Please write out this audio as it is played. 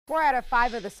4 out of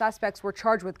 5 of the suspects were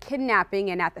charged with kidnapping,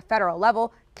 and at the federal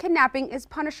level, kidnapping is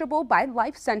punishable by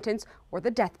life sentence or the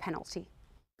death penalty.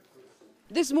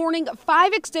 This morning,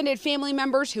 5 extended family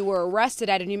members who were arrested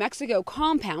at a New Mexico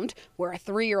compound where a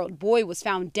 3-year-old boy was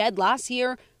found dead last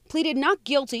year pleaded not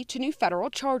guilty to new federal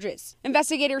charges.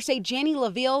 Investigators say Jani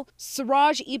Laville,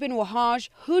 Siraj Ibn Wahaj,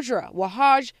 Hudra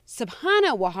Wahaj,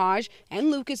 Subhana Wahaj, and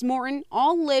Lucas Morton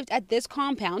all lived at this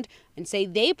compound and say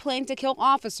they plan to kill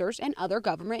officers and other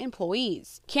government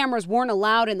employees. Cameras weren't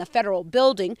allowed in the federal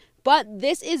building, but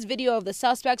this is video of the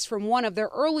suspects from one of their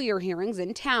earlier hearings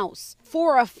in Taos.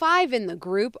 4 of 5 in the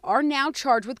group are now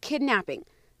charged with kidnapping,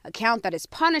 a count that is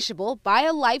punishable by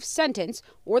a life sentence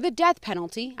or the death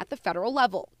penalty at the federal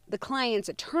level. The client's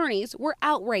attorneys were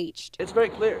outraged. It's very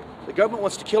clear. The government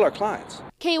wants to kill our clients.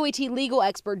 KOAT legal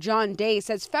expert John Day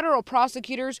says federal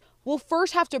prosecutors will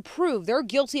first have to prove they're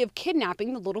guilty of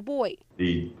kidnapping the little boy.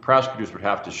 The prosecutors would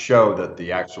have to show that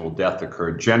the actual death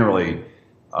occurred generally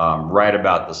right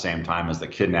about the same time as the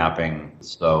kidnapping,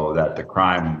 so that the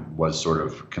crime was sort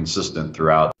of consistent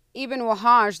throughout. Ibn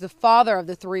Wahaj, the father of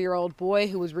the 3-year-old boy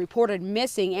who was reported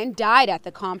missing and died at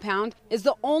the compound, is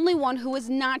the only one who is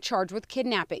not charged with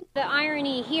kidnapping. The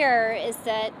irony here is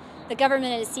that the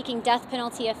government is seeking death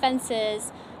penalty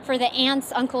offenses for the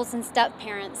aunts, uncles, and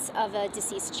step-parents of a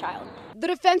deceased child. The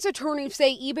defense attorneys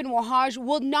say Ibn Wahaj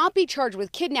will not be charged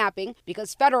with kidnapping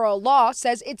because federal law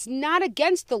says it's not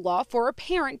against the law for a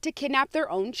parent to kidnap their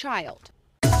own child.